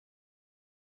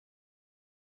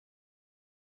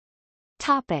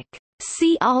Topic.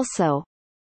 See also: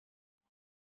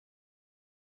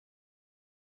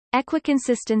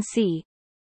 equiconsistency,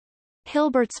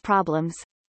 Hilbert's problems,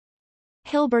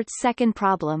 Hilbert's second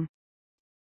problem,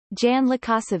 Jan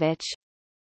Lukasiewicz,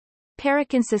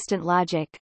 paraconsistent logic,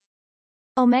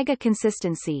 omega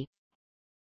consistency,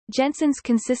 Jensen's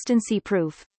consistency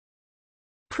proof,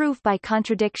 proof by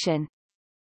contradiction.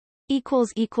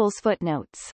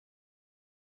 Footnotes.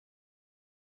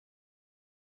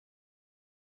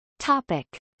 Topic.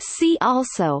 See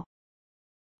also: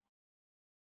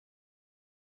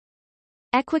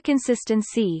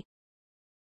 equiconsistency,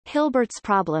 Hilbert's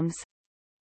problems,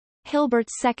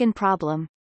 Hilbert's second problem,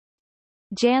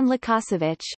 Jan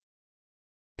Lukasiewicz,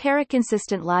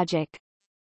 paraconsistent logic,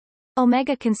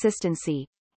 omega consistency,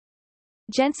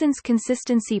 Jensen's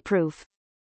consistency proof,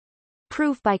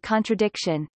 proof by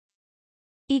contradiction.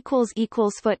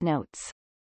 Footnotes.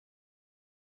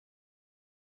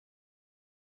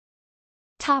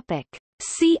 Topic.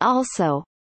 See also: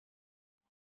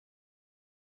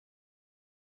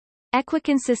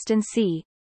 equiconsistency,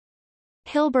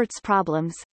 Hilbert's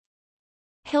problems,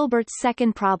 Hilbert's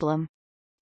second problem,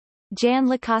 Jan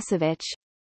Lukasiewicz,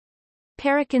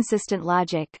 paraconsistent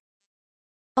logic,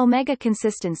 omega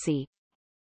consistency,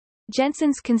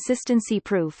 Jensen's consistency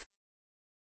proof,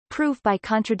 proof by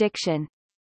contradiction.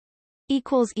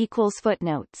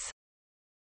 Footnotes.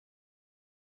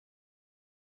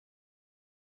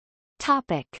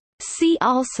 Topic. See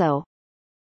also: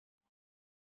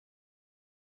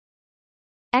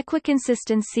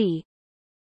 equiconsistency,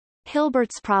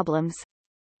 Hilbert's problems,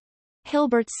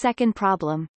 Hilbert's second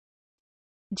problem,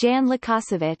 Jan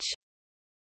Lukasiewicz,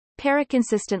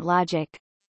 paraconsistent logic,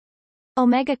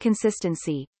 omega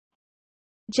consistency,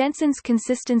 Jensen's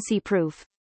consistency proof,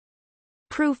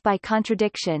 proof by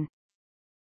contradiction.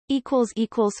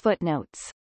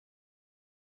 Footnotes.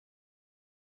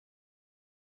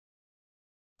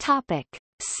 Topic.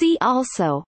 See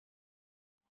also: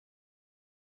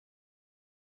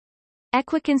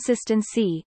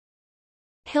 equiconsistency,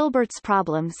 Hilbert's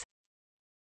problems,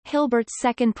 Hilbert's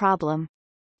second problem,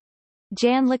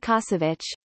 Jan Lukasiewicz,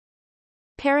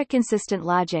 paraconsistent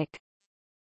logic,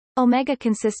 omega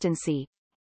consistency,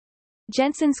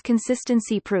 Jensen's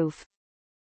consistency proof,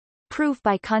 proof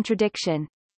by contradiction.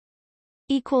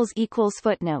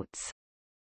 Footnotes.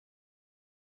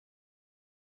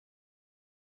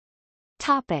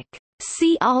 Topic.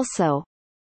 See also: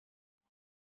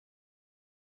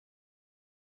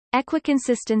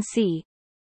 equiconsistency,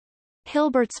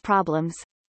 Hilbert's problems,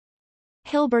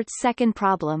 Hilbert's second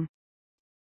problem,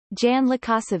 Jan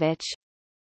Lukasiewicz,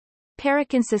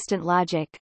 paraconsistent logic,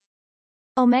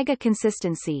 omega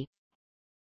consistency,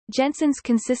 Jensen's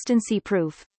consistency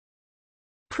proof,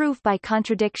 proof by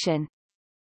contradiction.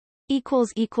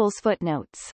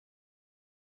 Footnotes.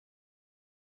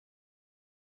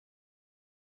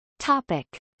 Topic.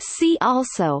 See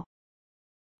also: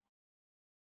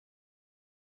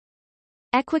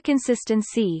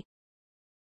 equiconsistency,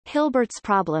 Hilbert's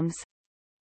problems,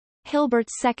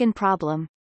 Hilbert's second problem,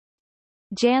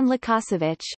 Jan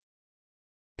Lukasiewicz,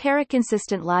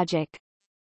 paraconsistent logic,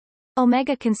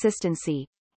 omega consistency,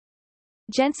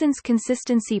 Jensen's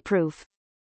consistency proof,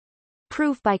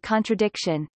 proof by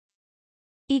contradiction.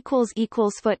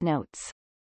 Footnotes.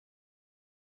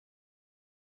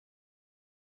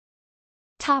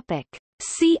 Topic.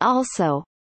 See also: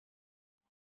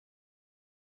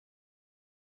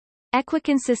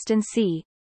 equiconsistency,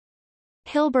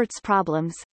 Hilbert's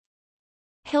problems,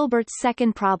 Hilbert's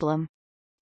second problem,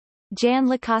 Jan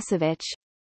Lukasiewicz,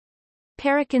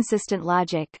 paraconsistent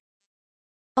logic,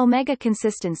 omega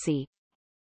consistency,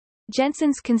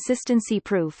 Jensen's consistency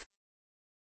proof,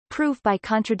 proof by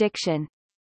contradiction.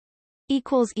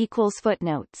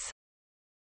 Footnotes.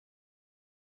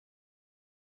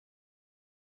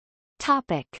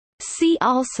 Topic. See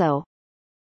also: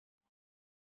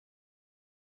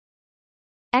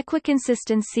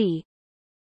 equiconsistency,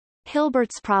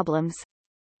 Hilbert's problems,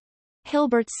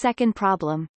 Hilbert's second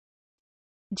problem,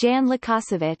 Jan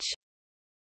Lukasiewicz,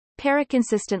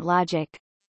 paraconsistent logic,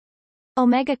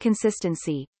 omega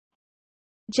consistency,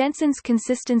 Jensen's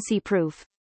consistency proof,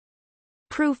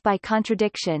 proof by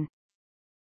contradiction.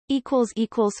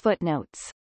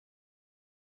 Footnotes.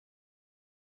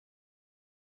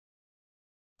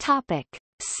 Topic.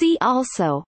 See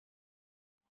also: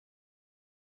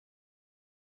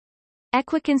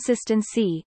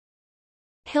 equiconsistency,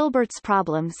 Hilbert's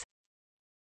problems,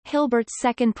 Hilbert's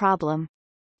second problem,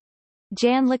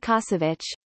 Jan Lukasiewicz,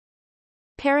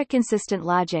 paraconsistent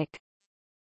logic,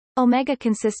 omega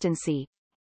consistency,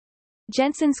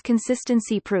 Jensen's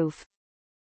consistency proof,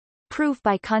 proof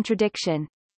by contradiction.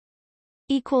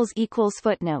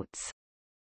 Footnotes.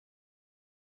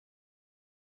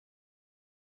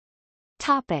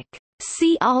 Topic.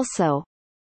 See also: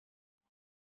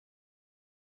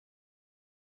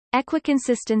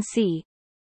 equiconsistency,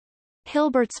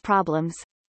 Hilbert's problems,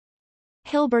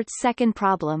 Hilbert's second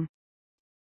problem,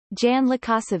 Jan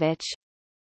Lukasiewicz,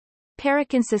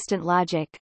 paraconsistent logic,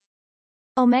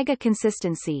 omega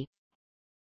consistency,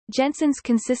 Jensen's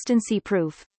consistency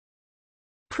proof,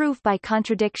 proof by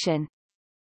contradiction.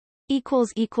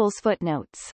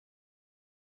 Footnotes.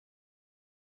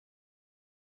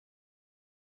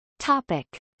 Topic.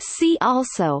 See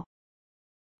also: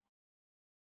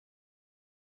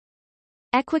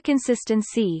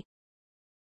 equiconsistency,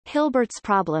 Hilbert's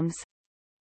problems,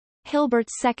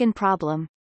 Hilbert's second problem,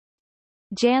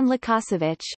 Jan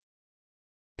Lukasiewicz,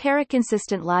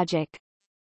 paraconsistent logic,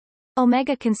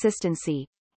 omega consistency,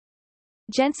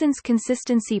 Jensen's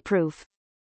consistency proof,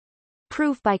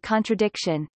 proof by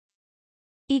contradiction.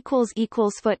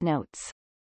 Footnotes.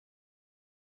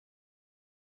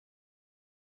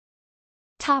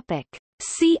 Topic.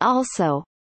 See also: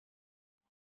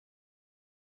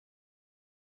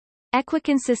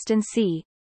 equiconsistency,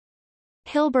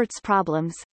 Hilbert's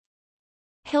problems,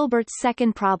 Hilbert's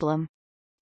second problem,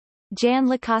 Jan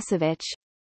Lukasiewicz,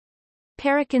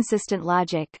 paraconsistent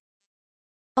logic,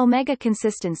 omega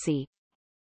consistency,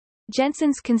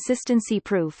 Jensen's consistency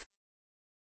proof,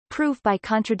 proof by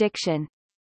contradiction.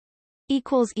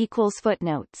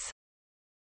 Footnotes.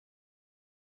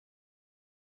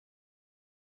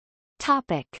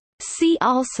 Topic. See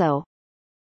also: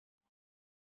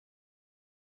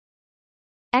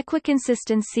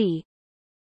 equiconsistency,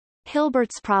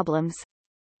 Hilbert's problems,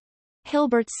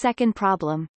 Hilbert's second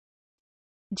problem,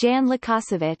 Jan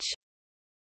Lukasiewicz,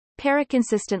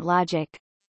 paraconsistent logic,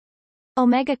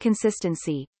 omega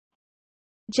consistency,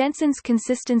 Jensen's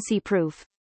consistency proof,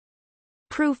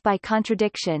 proof by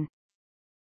contradiction.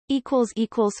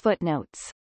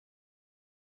 Footnotes.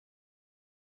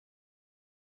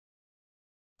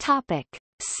 Topic.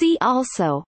 See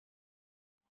also: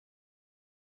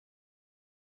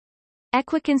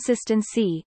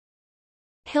 equiconsistency,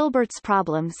 Hilbert's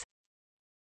problems,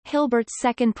 Hilbert's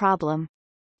second problem,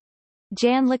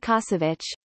 Jan Lukasiewicz,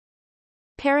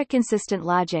 paraconsistent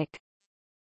logic,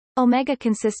 omega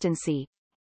consistency,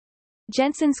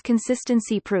 Jensen's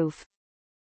consistency proof,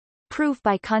 proof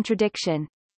by contradiction.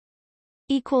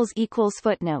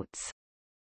 Footnotes.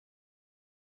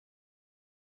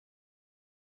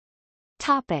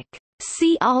 Topic.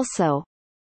 See also: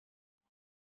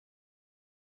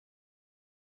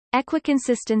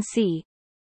 equiconsistency,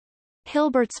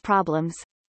 Hilbert's problems,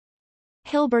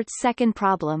 Hilbert's second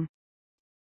problem,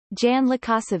 Jan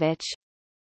Lukasiewicz,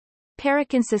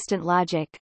 paraconsistent logic,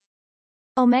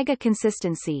 omega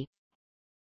consistency,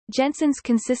 Jensen's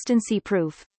consistency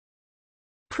proof,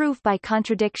 proof by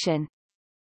contradiction.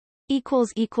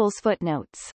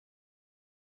 Footnotes.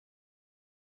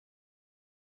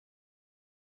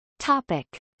 Topic.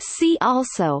 See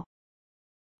also: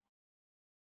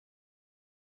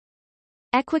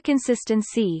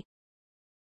 equiconsistency,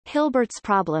 Hilbert's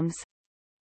problems,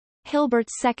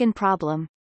 Hilbert's second problem,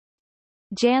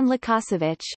 Jan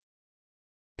Lukasiewicz,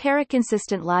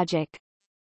 paraconsistent logic,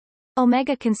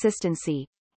 omega consistency,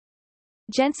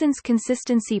 Jensen's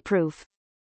consistency proof,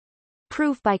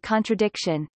 proof by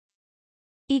contradiction.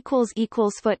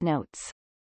 Footnotes.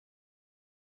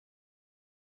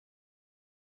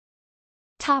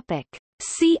 Topic.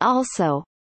 See also: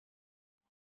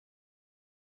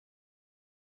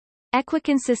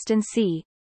 equiconsistency,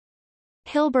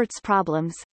 Hilbert's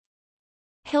problems,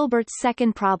 Hilbert's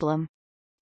second problem,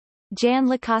 Jan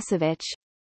Lukasiewicz,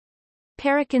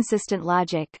 paraconsistent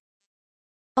logic,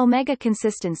 omega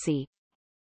consistency,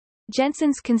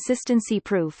 Jensen's consistency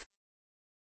proof,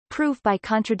 proof by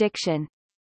contradiction.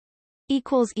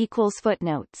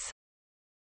 Footnotes.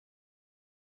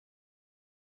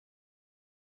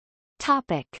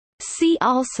 Topic. See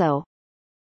also: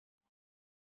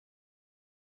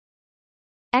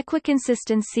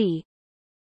 equiconsistency,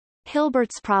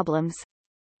 Hilbert's problems,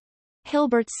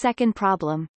 Hilbert's second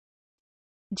problem,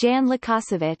 Jan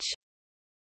Lukasiewicz,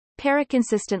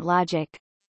 paraconsistent logic,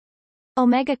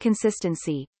 omega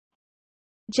consistency,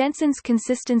 Jensen's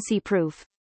consistency proof,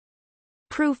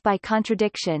 proof by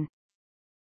contradiction.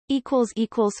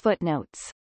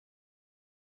 Footnotes.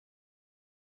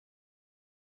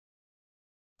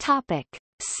 Topic.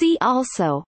 See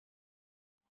also: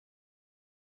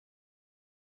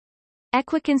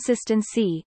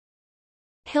 equiconsistency,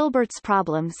 Hilbert's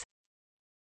problems,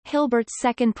 Hilbert's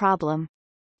second problem,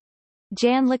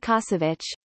 Jan Lukasiewicz,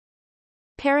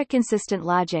 paraconsistent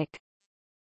logic,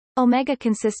 Omega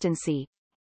consistency.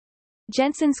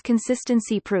 Jensen's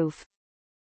consistency proof.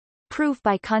 Proof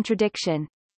by contradiction.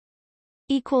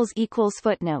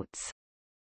 Footnotes.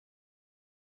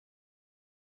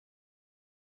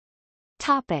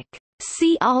 Topic.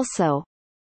 See also.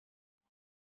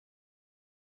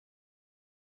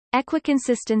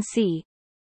 Equiconsistency.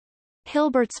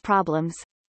 Hilbert's problems.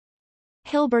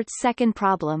 Hilbert's second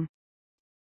problem.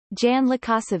 Jan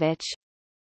Lukasiewicz.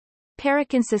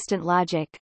 Paraconsistent logic.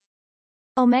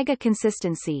 Omega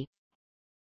consistency.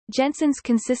 Jensen's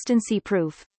consistency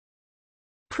proof.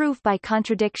 Proof by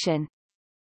contradiction.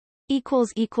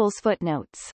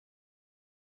 Footnotes.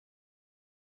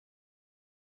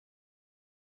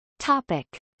 Topic.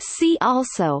 See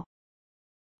also.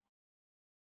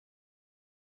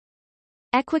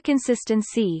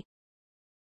 Equiconsistency.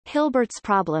 Hilbert's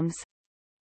problems.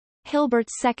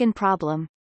 Hilbert's second problem.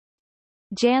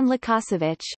 Jan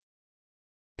Lukasiewicz.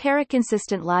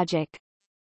 Paraconsistent logic.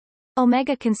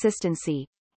 Omega consistency.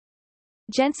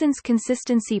 Jensen's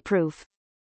consistency proof.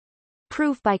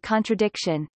 Proof by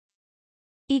contradiction.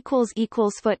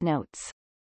 Footnotes.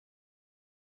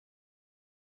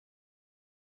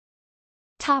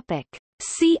 Topic.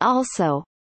 See also.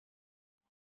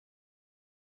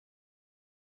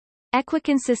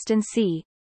 Equiconsistency.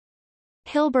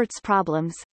 Hilbert's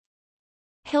problems.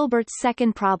 Hilbert's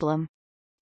second problem.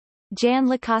 Jan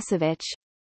Lukasiewicz.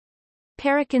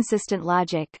 Paraconsistent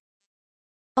logic.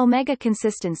 Omega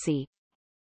consistency.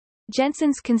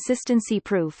 Jensen's consistency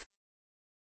proof.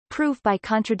 Proof by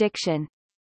contradiction.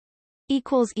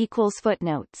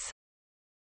 Footnotes.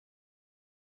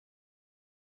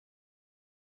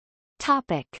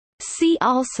 Topic. See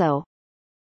also.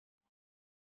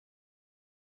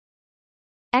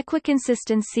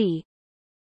 Equiconsistency.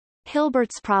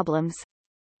 Hilbert's problems.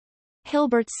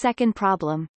 Hilbert's second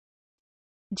problem.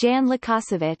 Jan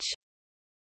Lukasiewicz.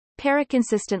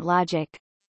 Paraconsistent logic.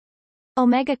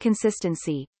 Omega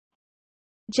consistency.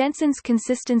 Jensen's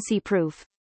consistency proof.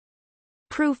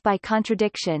 Proof by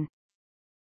contradiction.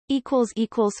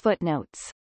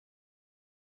 Footnotes.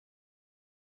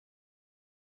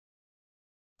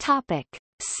 Topic.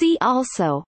 See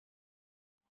also.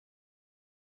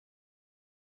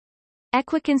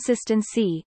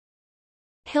 Equiconsistency.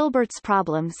 Hilbert's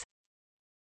problems.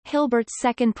 Hilbert's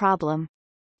second problem.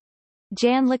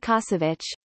 Jan Lukasiewicz.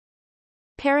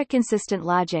 Paraconsistent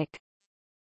logic.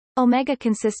 Omega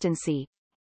consistency.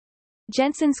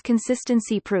 Jensen's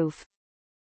consistency proof.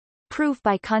 Proof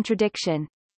by contradiction.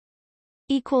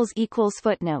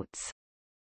 Footnotes.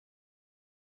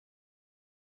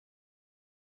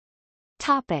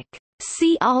 Topic.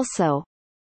 See also.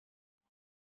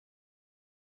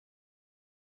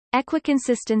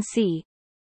 Equiconsistency.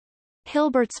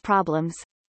 Hilbert's problems.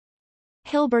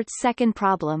 Hilbert's second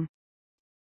problem.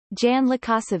 Jan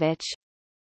Lukasiewicz.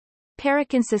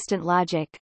 Paraconsistent logic.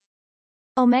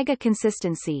 Omega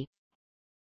consistency.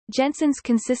 Jensen's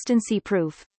consistency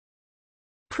proof.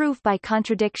 Proof by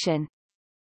contradiction.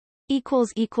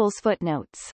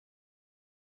 Footnotes.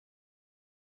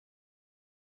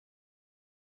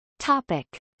 Topic.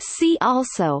 See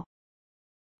also.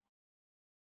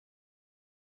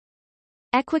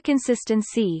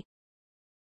 Equiconsistency.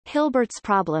 Hilbert's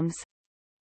problems.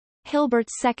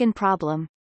 Hilbert's second problem.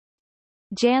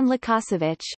 Jan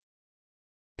Lukasiewicz.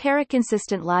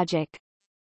 Paraconsistent logic.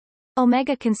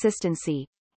 Omega consistency.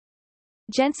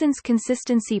 Jensen's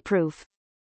consistency proof.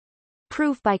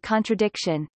 Proof by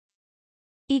contradiction.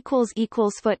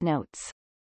 Footnotes.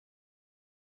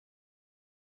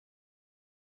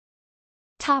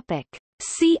 Topic.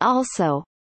 See also.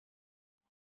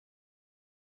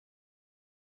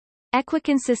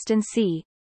 Equiconsistency.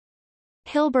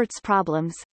 Hilbert's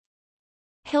problems.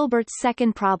 Hilbert's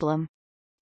second problem.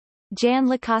 Jan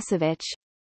Lukasiewicz.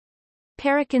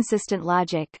 Paraconsistent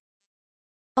logic.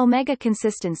 Omega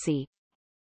consistency.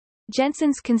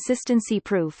 Jensen's consistency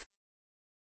proof.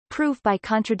 Proof by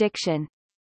contradiction.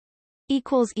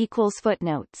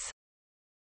 Footnotes.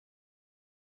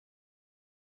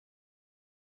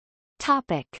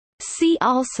 Topic. See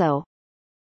also.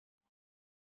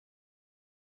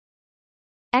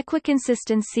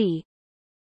 Equiconsistency.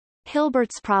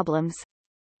 Hilbert's problems.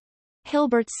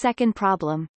 Hilbert's second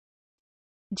problem.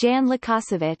 Jan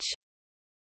Lukasiewicz.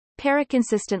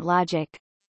 Paraconsistent logic.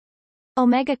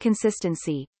 Omega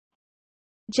consistency.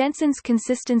 Jensen's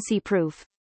consistency proof.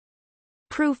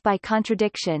 Proof by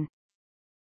contradiction.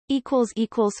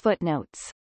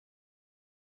 Footnotes.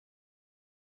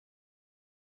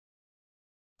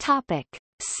 Topic.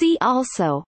 See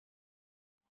also.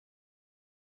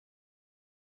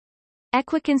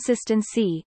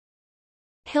 Equiconsistency.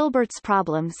 Hilbert's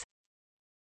problems.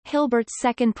 Hilbert's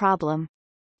second problem.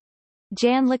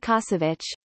 Jan Lukasiewicz.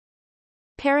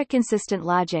 Paraconsistent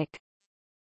logic.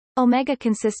 Omega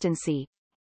consistency.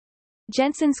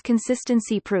 Jensen's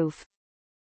consistency proof.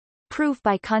 Proof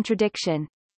by contradiction.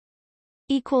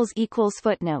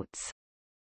 Footnotes